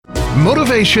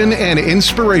Motivation and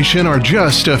inspiration are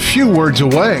just a few words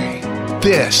away.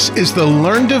 This is the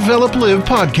Learn, Develop, Live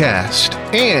podcast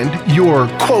and your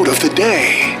quote of the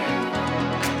day.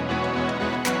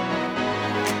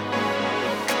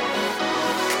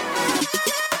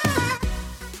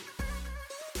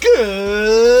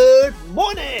 Good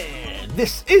morning!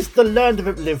 This is the Learn,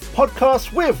 Develop, Live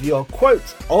podcast with your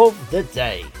quote of the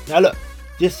day. Now look,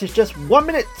 this is just 1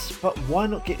 minute, but why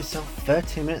not get yourself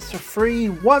 30 minutes for free,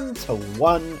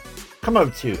 1-to-1? Come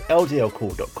over to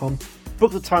ldlcall.com,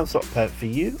 book the time slot perfect for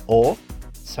you, or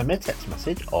send me a text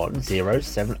message on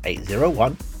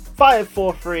 07801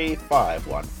 543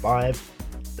 515.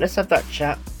 Let's have that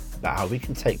chat about how we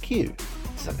can take you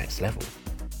to the next level.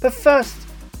 But first,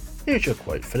 here's your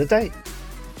quote for the day.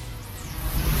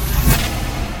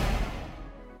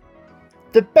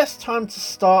 The best time to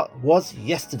start was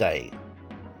yesterday.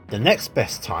 The next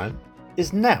best time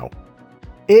is now.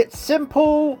 It's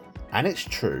simple and it's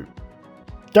true.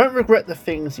 Don't regret the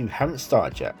things you haven't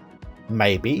started yet.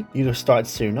 Maybe you have started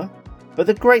sooner, but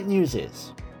the great news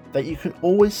is that you can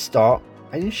always start,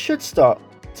 and you should start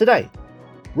today,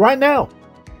 right now.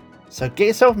 So get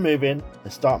yourself moving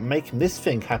and start making this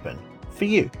thing happen for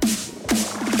you.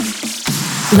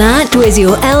 That was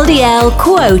your LDL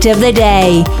quote of the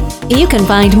day. You can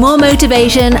find more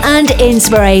motivation and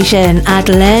inspiration at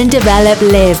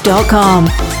learndeveloplive.com,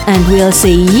 and we'll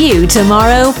see you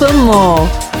tomorrow for more.